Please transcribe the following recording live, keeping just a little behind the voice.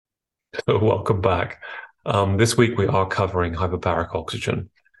So welcome back. This week we are covering hyperbaric oxygen.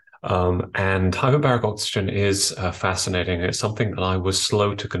 And hyperbaric oxygen is fascinating. It's something that I was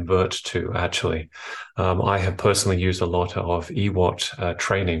slow to convert to, actually. I have personally used a lot of EWOT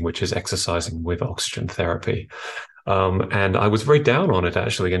training, which is exercising with oxygen therapy. And I was very down on it,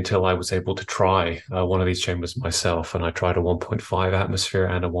 actually, until I was able to try one of these chambers myself. And I tried a 1.5 atmosphere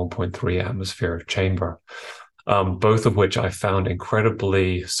and a 1.3 atmosphere chamber, both of which I found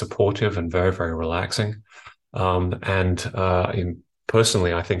incredibly supportive and very, very relaxing.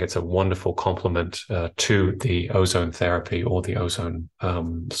 Personally, I think it's a wonderful complement to the ozone therapy or the ozone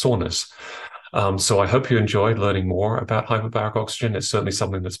saunas. So I hope you enjoyed learning more about hyperbaric oxygen. It's certainly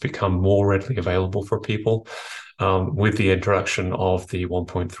something that's become more readily available for people with the introduction of the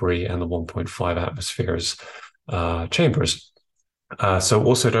 1.3 and the 1.5 atmospheres chambers. So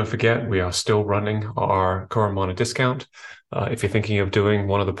also don't forget, we are still running our Kuramana discount. If you're thinking of doing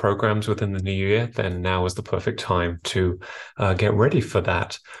one of the programs within the new year, then now is the perfect time to get ready for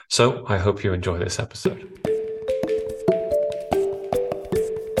that. So I hope you enjoy this episode.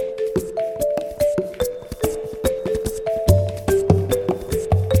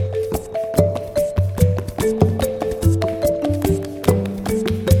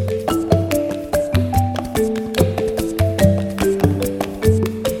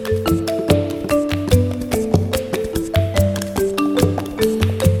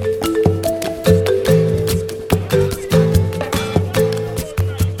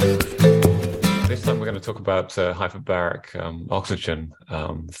 About hyperbaric oxygen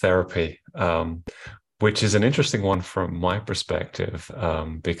therapy, which is an interesting one from my perspective,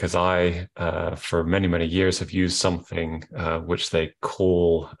 because I, for many, many years, have used something which they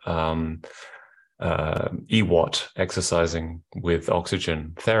call EWOT, exercising with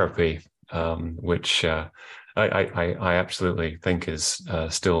oxygen therapy, which I absolutely think is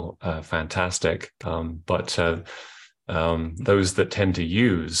still fantastic. But those that tend to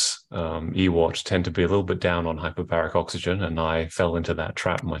use EWOT tend to be a little bit down on hyperbaric oxygen, and I fell into that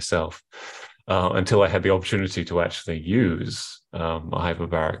trap myself until I had the opportunity to actually use a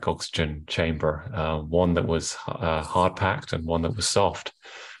hyperbaric oxygen chamber, one that was hard packed and one that was soft,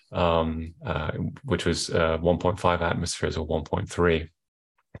 which was 1.5 atmospheres or 1.3.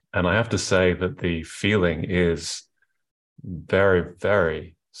 And I have to say that the feeling is very,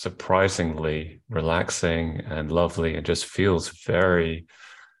 very surprisingly relaxing and lovely, and just feels very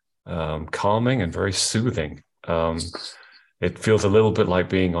calming and very soothing. It feels a little bit like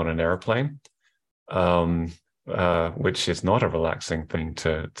being on an airplane, which is not a relaxing thing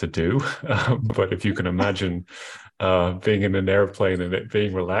to do. But if you can imagine being in an airplane and it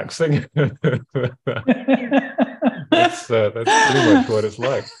being relaxing, that's pretty much what it's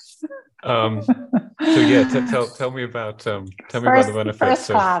like. So yeah, tell me about the benefits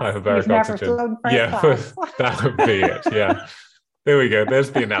of hyperbaric oxygen. That would be it. Yeah, there we go. There's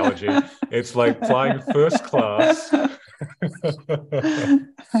the analogy. It's like flying first class,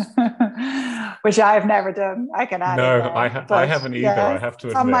 which I've never done. I can add. No, I haven't either. I have to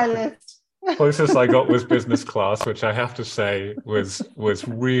admit. On my list. Closest I got was business class, which I have to say was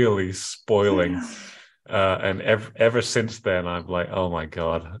really spoiling. And ever since then, I'm like, oh my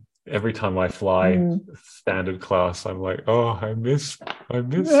God. Every time I fly standard class, I'm like, oh, I miss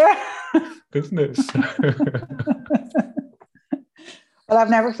business. Well,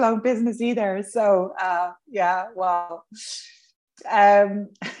 I've never flown business either. So, well.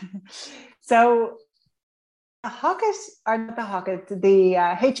 So the Hocket, or not the Hocket, the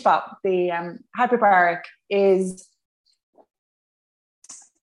HPOP, the hyperbaric is,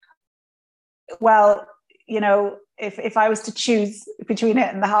 well, if I was to choose between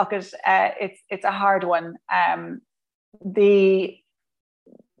it and the Hocket, it's a hard one. The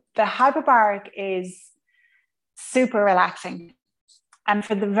hyperbaric is super relaxing. And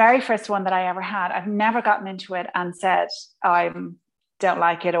for the very first one that I ever had, I've never gotten into it and said, oh, I don't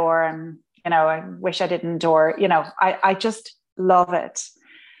like it, or, I wish I didn't, or, I just love it.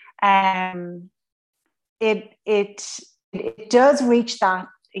 It does reach that,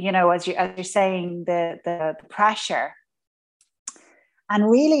 as you're saying, the pressure,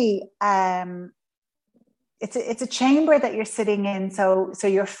 and really, it's a chamber that you're sitting in. So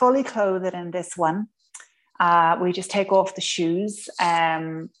you're fully clothed in this one. We just take off the shoes,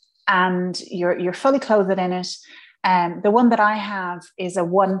 and you're fully clothed in it. The one that I have is a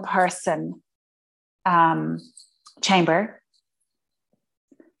one-person chamber,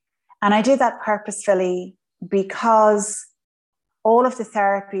 and I did that purposefully because all of the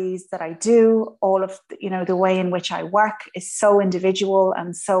therapies that I do, all of the way in which I work is so individual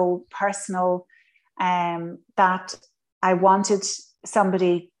and so personal, that I wanted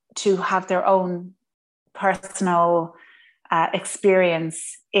somebody to have their own personal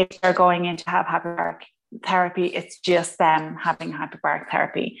experience if they're going in to have hyperbaric therapy. It's just them having hyperbaric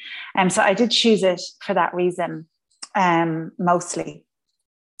therapy. So I did choose it for that reason, mostly.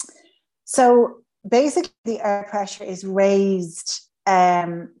 So basically the air pressure is raised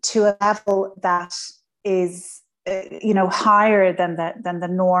to a level that is higher than the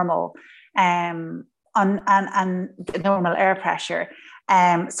normal and the normal air pressure,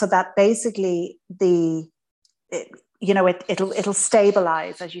 so that basically it'll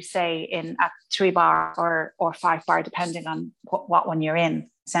stabilize, as you say, in at 3 bar or 5 bar, depending on what one you're in,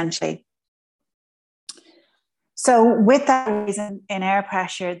 essentially. So with that reason in air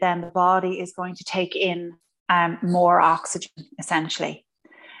pressure, then the body is going to take in more oxygen, essentially.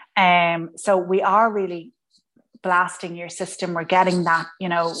 So we are really blasting your system. We're getting that,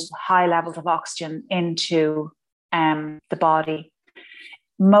 high levels of oxygen into the body.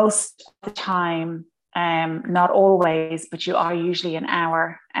 Most of the time, not always, but you are usually an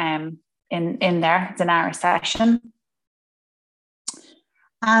hour in there. It's an hour session.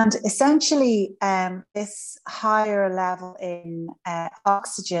 And essentially, this higher level in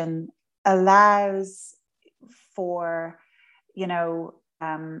oxygen allows for,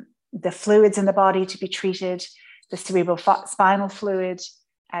 the fluids in the body to be treated, the cerebrospinal fluid,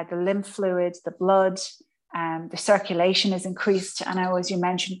 the lymph fluid, the blood, the circulation is increased. And as you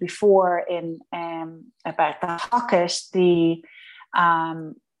mentioned before about the Hocket,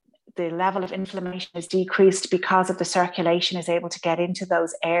 the level of inflammation is decreased because of the circulation is able to get into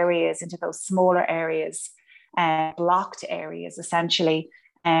those areas, into those smaller areas, blocked areas, essentially,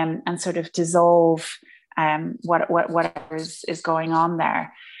 and sort of dissolve whatever is going on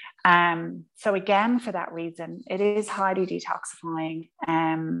there. So again, for that reason, it is highly detoxifying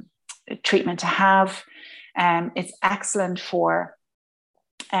treatment to have. It's excellent for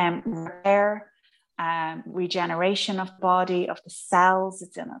repair, regeneration of the body, of the cells.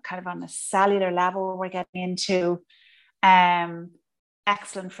 It's kind of on a cellular level we're getting into.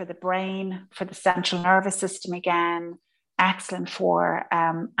 Excellent for the brain, for the central nervous system again. Excellent for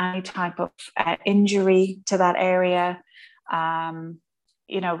any type of injury to that area.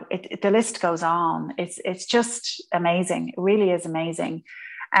 The list goes on. It's just amazing. It really is amazing.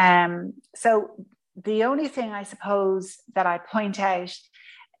 So the only thing I suppose that I point out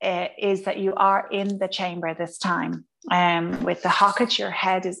is that you are in the chamber this time. With the Hocket, your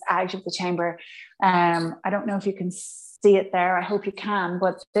head is out of the chamber. I don't know if you can see it there. I hope you can,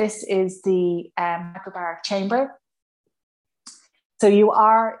 but this is the hyperbaric chamber. So you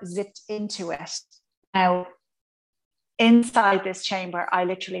are zipped into it. Now, inside this chamber, I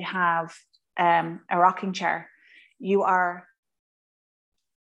literally have a rocking chair. You are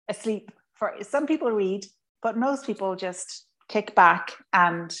asleep. For some people read, but most people just kick back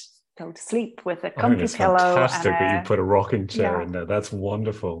and go to sleep with a comfy pillow. Fantastic that you put a rocking chair in there. That's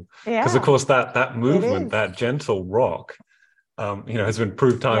wonderful. Because of course that movement, that gentle rock, has been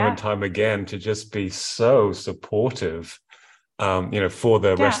proved time and time again to just be so supportive, for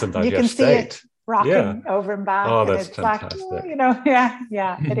the rest and digest state. Rocking over and back. Oh, and that's it's fantastic.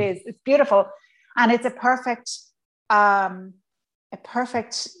 It is. It's beautiful. And it's a perfect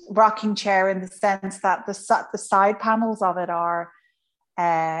rocking chair in the sense that the side panels of it are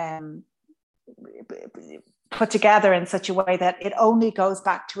put together in such a way that it only goes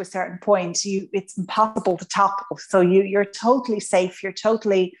back to a certain point. It's impossible to topple. So you're totally safe. You're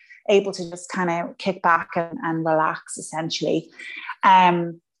totally able to just kind of kick back and relax, essentially.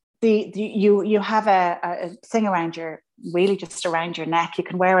 You have a thing around just around your neck. You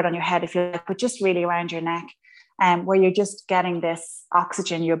can wear it on your head if you like, but just really around your neck, where you're just getting this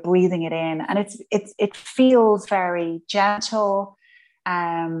oxygen, you're breathing it in, and it feels very gentle.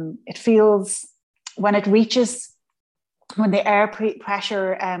 It feels when the air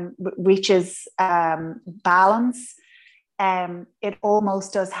pressure reaches balance, it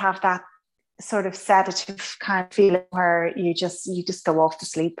almost does have that sort of sedative kind of feeling where you just go off to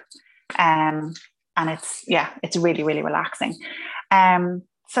sleep, and it's really, really relaxing.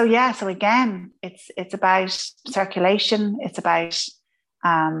 So again, it's about circulation, it's about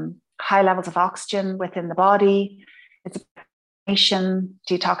high levels of oxygen within the body, it's about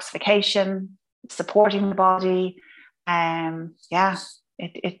detoxification, supporting the body.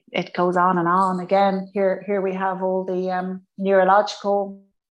 It goes on and on. Again, here we have all the neurological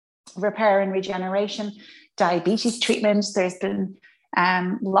repair and regeneration, diabetes treatments. There's been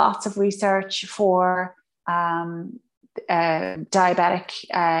lots of research for diabetic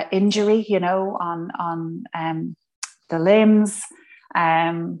injury, on the limbs.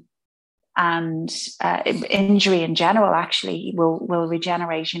 and injury in general actually will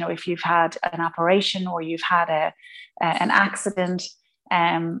regenerate. If you've had an operation or you've had an accident,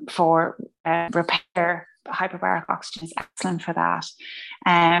 for repair, hyperbaric oxygen is excellent for that.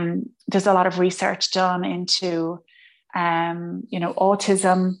 There's a lot of research done into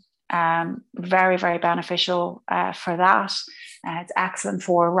autism. Very, very beneficial for that. It's excellent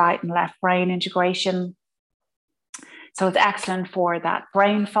for right and left brain integration. So it's excellent for that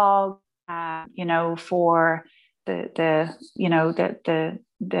brain fog, for the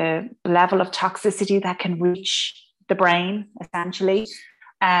level of toxicity that can reach the brain, essentially,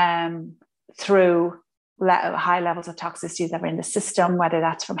 through high levels of toxicity that are in the system, whether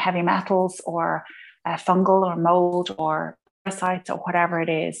that's from heavy metals or fungal or mold or parasites or whatever it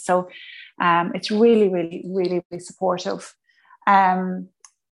is. So it's really, really, really, really supportive. Again,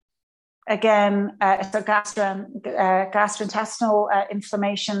 so gastrointestinal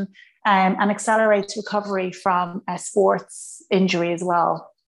inflammation and accelerates recovery from sports injury as well.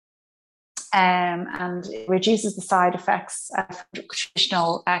 And it reduces the side effects of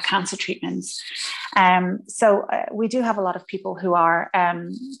traditional cancer treatments. So we do have a lot of people who are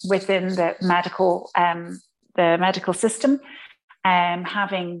within the medical system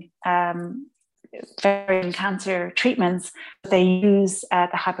having varying cancer treatments. They use the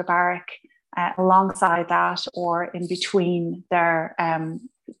hyperbaric alongside that or in between their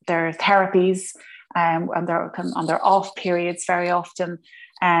therapies on their off periods very often,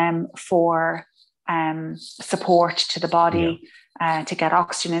 for support to the body, to get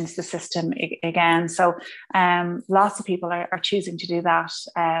oxygen into the system again. So lots of people are choosing to do that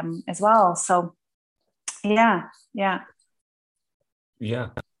as well. So yeah.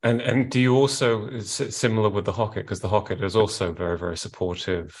 And do you also, it's similar with the Hocket, because the Hocket is also very, very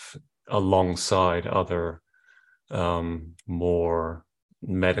supportive alongside other more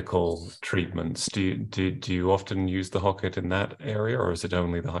medical treatments. Do you often use the Hocket in that area, or is it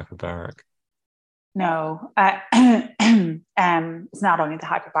only the hyperbaric? No, it's not only the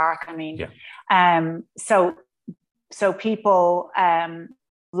hyperbaric. I mean, so people,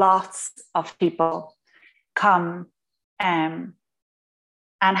 lots of people come and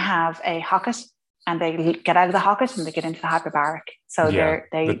have a Hocket, and they get out of the Hocket and they get into the hyperbaric. So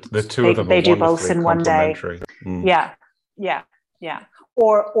the two of them they do both in one day. Yeah.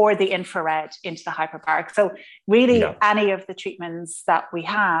 Or the infrared into the hyperbaric. So really, any of the treatments that we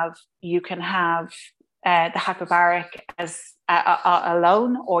have, you can have the hyperbaric as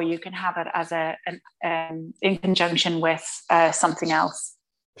alone, or you can have it as in conjunction with something else.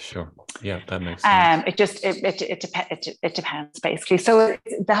 Sure. Yeah, that makes sense. It depends basically. So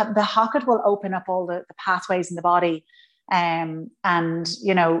the Hocket will open up all the pathways in the body, and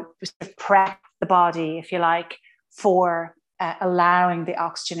prep the body, if you like, for allowing the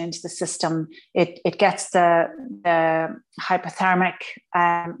oxygen into the system. It gets the hypothermic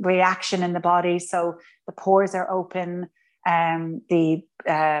reaction in the body, so the pores are open, the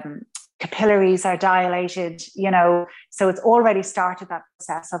capillaries are dilated, so it's already started that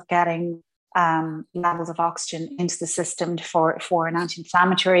process of getting levels of oxygen into the system for an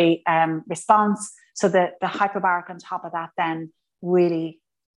anti-inflammatory response. So the hyperbaric on top of that then really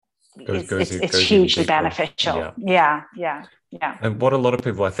it's hugely beneficial. Yeah. And what a lot of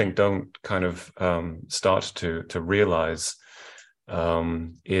people, I think, don't kind of start to realize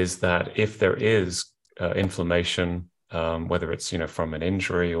is that if there is inflammation, whether it's from an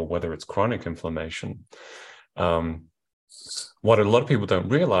injury or whether it's chronic inflammation, what a lot of people don't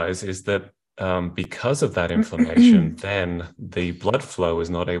realize is that because of that inflammation, then the blood flow is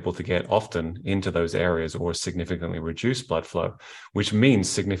not able to get often into those areas, or significantly reduced blood flow, which means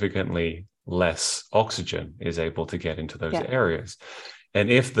significantly less oxygen is able to get into those areas. And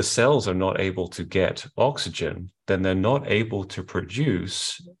if the cells are not able to get oxygen, then they're not able to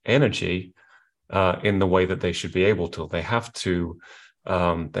produce energy in the way that they should be able to. They have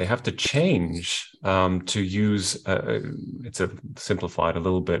to change to use, it's simplified a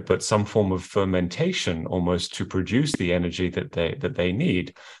little bit, but some form of fermentation almost to produce the energy that they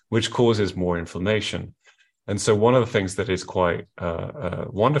need, which causes more inflammation. And so one of the things that is quite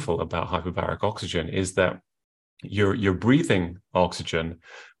wonderful about hyperbaric oxygen is that you're breathing oxygen,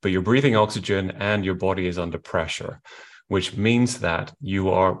 but you're breathing oxygen and your body is under pressure, which means that you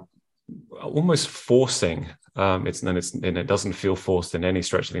are almost forcing, and it doesn't feel forced in any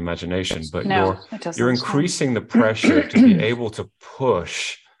stretch of the imagination, but you're increasing the pressure to be able to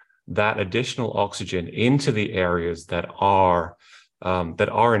push that additional oxygen into the areas that are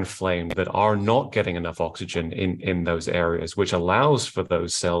inflamed, that are not getting enough oxygen in those areas, which allows for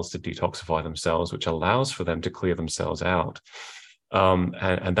those cells to detoxify themselves, which allows for them to clear themselves out.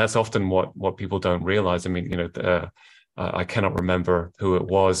 And that's often what people don't realize. I mean, I cannot remember who it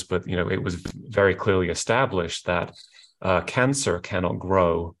was, but it was very clearly established that cancer cannot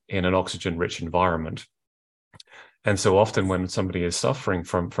grow in an oxygen-rich environment. And so often when somebody is suffering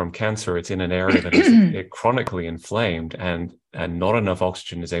from cancer, it's in an area that is chronically inflamed, and not enough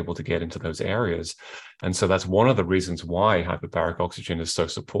oxygen is able to get into those areas. And so that's one of the reasons why hyperbaric oxygen is so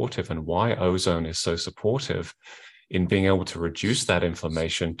supportive, and why ozone is so supportive in being able to reduce that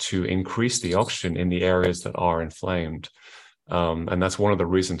inflammation, to increase the oxygen in the areas that are inflamed. And that's one of the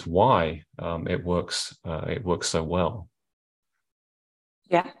reasons why it works so well.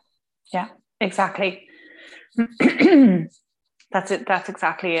 Yeah, exactly. That's it. That's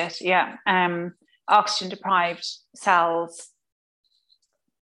exactly it. Yeah. Oxygen deprived cells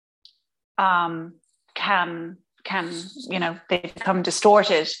can they become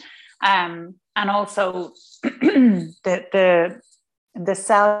distorted, and also the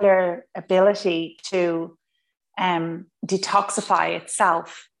cellular ability to detoxify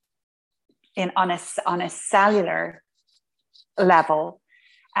itself on a cellular level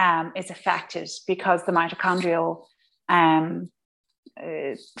is affected, because the mitochondrial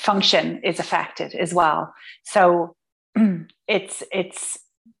function is affected as well. So it's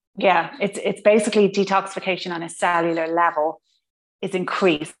basically detoxification on a cellular level is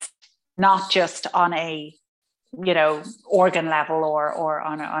increased, not just on a organ level or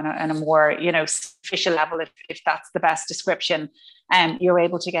on a more superficial level, if that's the best description. You're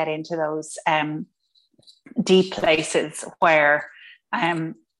able to get into those deep places where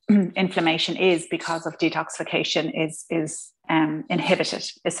inflammation is, because of detoxification is inhibited,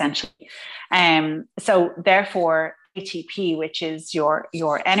 essentially. So therefore ATP, which is your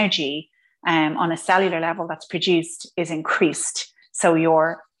energy on a cellular level that's produced, is increased. So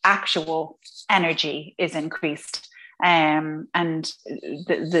your actual energy is increased, and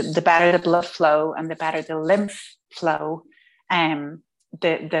the better the blood flow and the better the lymph flow, the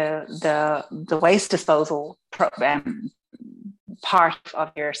waste disposal part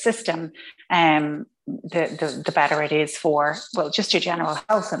of your system, the better it is for, well, just your general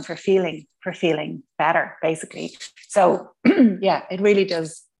health and for feeling better, basically. So yeah, it really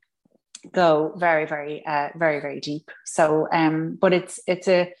does go very, very, very, very deep. So, but it's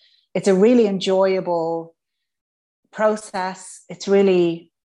a really enjoyable process. It's a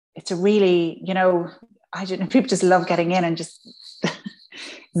really, I don't know, people just love getting in and just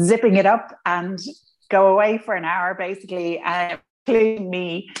zipping it up and go away for an hour, basically, including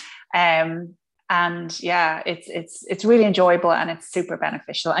me. And yeah, it's really enjoyable, and it's super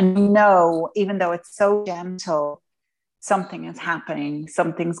beneficial. And even though it's so gentle, something is happening,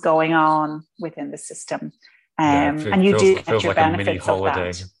 something's going on within the system. And you do get your benefits like a mini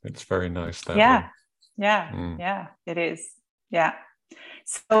holiday. It's very nice that way. Yeah, it is. Yeah.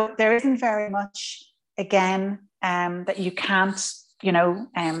 So there isn't very much, again, that you can't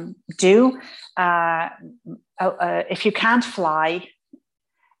do. If you can't fly,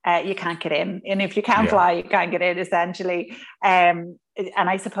 you can't get in, and if you can't fly, you can't get in, essentially. And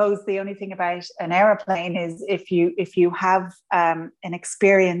I suppose the only thing about an aeroplane is if you have an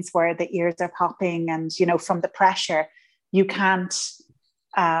experience where the ears are popping, and from the pressure, you can't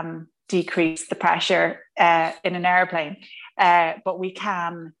decrease the pressure in an airplane, but we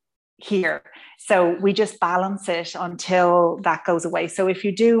can here. So we just balance it until that goes away. So if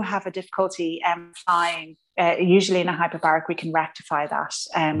you do have a difficulty flying, usually in a hyperbaric, we can rectify that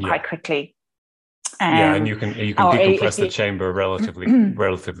quite quickly. And you can decompress the chamber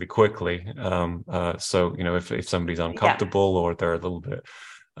relatively quickly. So if somebody's uncomfortable or they're a little bit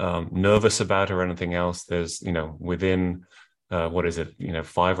nervous about it or anything else, there's within 5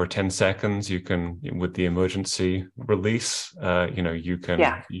 or 10 seconds, you can, with the emergency release, you can be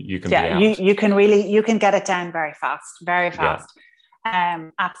out. You can get it down very fast.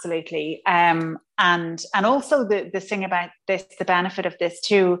 Absolutely. And also the thing about this, the benefit of this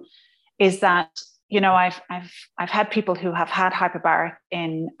too, is that I've had people who have had hyperbaric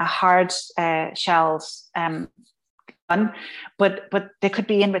in a hard shelled gun, but they could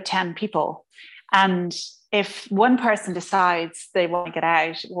be in with 10 people, and if one person decides they want to get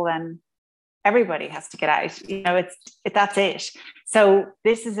out, well, then everybody has to get out. That's it. So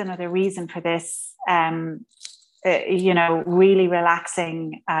this is another reason for this, really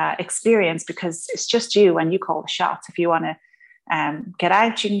relaxing experience, because it's just you, and you call the shots if you want to get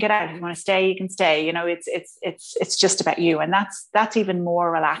out, you can get out. If you want to stay, you can stay. You know, it's just about you, and that's even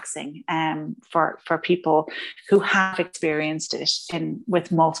more relaxing for people who have experienced it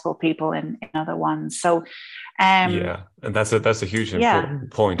with multiple people in other ones. So. Yeah, and that's a huge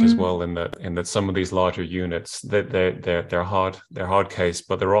important point as well. In that some of these larger units, they're hard case,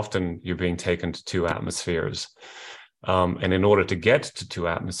 but they're often you're being taken to 2 atmospheres, and in order to get to 2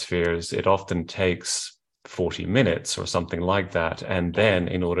 atmospheres, it often takes 40 minutes or something like that. And then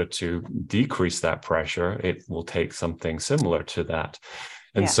in order to decrease that pressure, it will take something similar to that.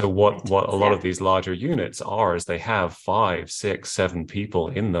 And so what a lot of these larger units are is they have 5, 6, 7 people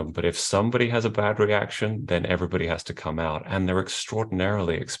in them. But if somebody has a bad reaction, then everybody has to come out, and they're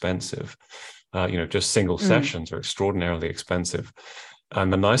extraordinarily expensive. Just single sessions are extraordinarily expensive.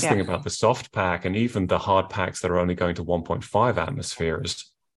 And the nice thing about the soft pack, and even the hard packs that are only going to 1.5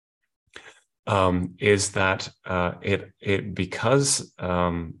 atmospheres, is that because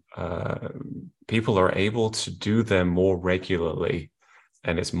people are able to do them more regularly,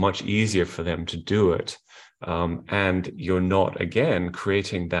 and it's much easier for them to do it. And you're not, again,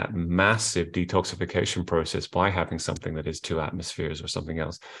 creating that massive detoxification process by having something that is 2 atmospheres or something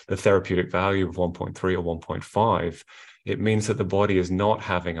else. The therapeutic value of 1.3 or 1.5, it means that the body is not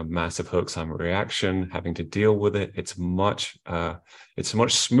having a massive Herxheimer reaction, having to deal with it. It's a much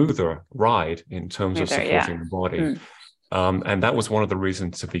smoother ride in terms of supporting the body. And that was one of the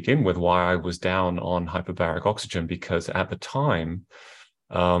reasons to begin with why I was down on hyperbaric oxygen, because at the time,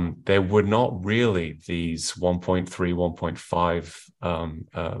 there were not really these 1.3,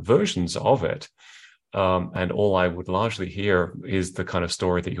 1.5 versions of it. And all I would largely hear is the kind of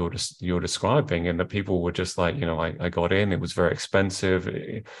story that you're describing, and that people were just like, I got in, it was very expensive.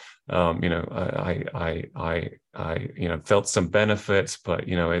 I felt some benefits, but,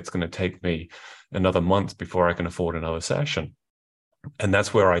 it's going to take me another month before I can afford another session. And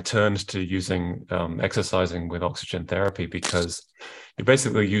that's where I turned to using exercising with oxygen therapy, because you're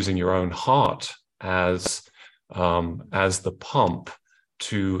basically using your own heart as the pump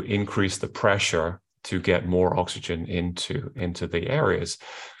to increase the pressure to get more oxygen into the areas.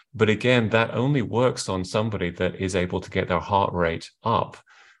 But again, that only works on somebody that is able to get their heart rate up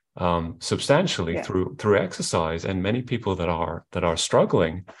substantially through exercise. And many people that are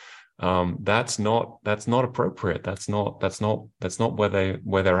struggling, that's not appropriate. That's not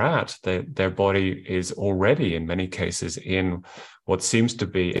where they're at. Their body is already, in many cases, in what seems to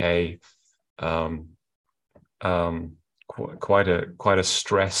be a quite a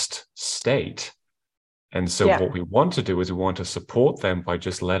stressed state. And so what we want to do is we want to support them by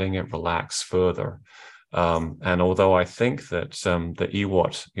just letting it relax further. And although I think that the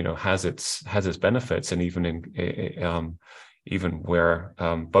EWOT, has its benefits, and even where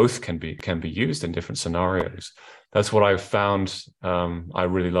both can be used in different scenarios, that's what I've found I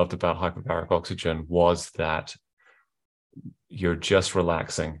really loved about hyperbaric oxygen, was that you're just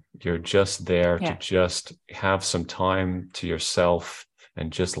relaxing. You're just there to just have some time to yourself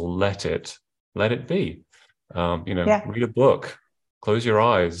and just let it be. Read a book, close your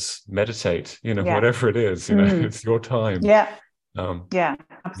eyes, meditate, whatever it is, it's your time.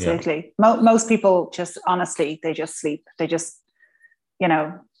 Absolutely. Most people just, honestly, they just sleep. They just,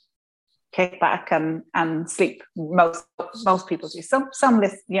 kick back and sleep. Most people do. Some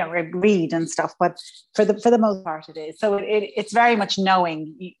listen, read and stuff, but for the most part it is. So it's very much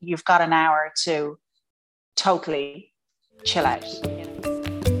knowing you've got an hour to totally chill out.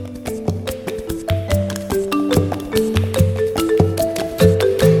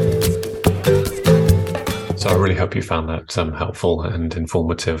 So I really hope you found that helpful and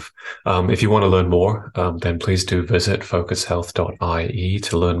informative. If you want to learn more, then please do visit focushealth.ie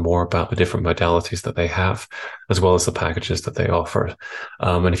to learn more about the different modalities that they have, as well as the packages that they offer.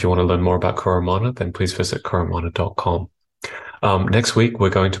 And if you want to learn more about Kuramana, then please visit kuramana.com. Next week,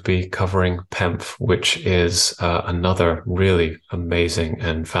 we're going to be covering PEMF, which is another really amazing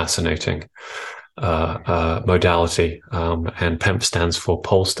and fascinating modality, and PEMF stands for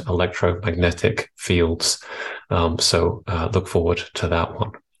pulsed electromagnetic fields. So look forward to that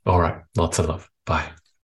one. All right, lots of love. Bye.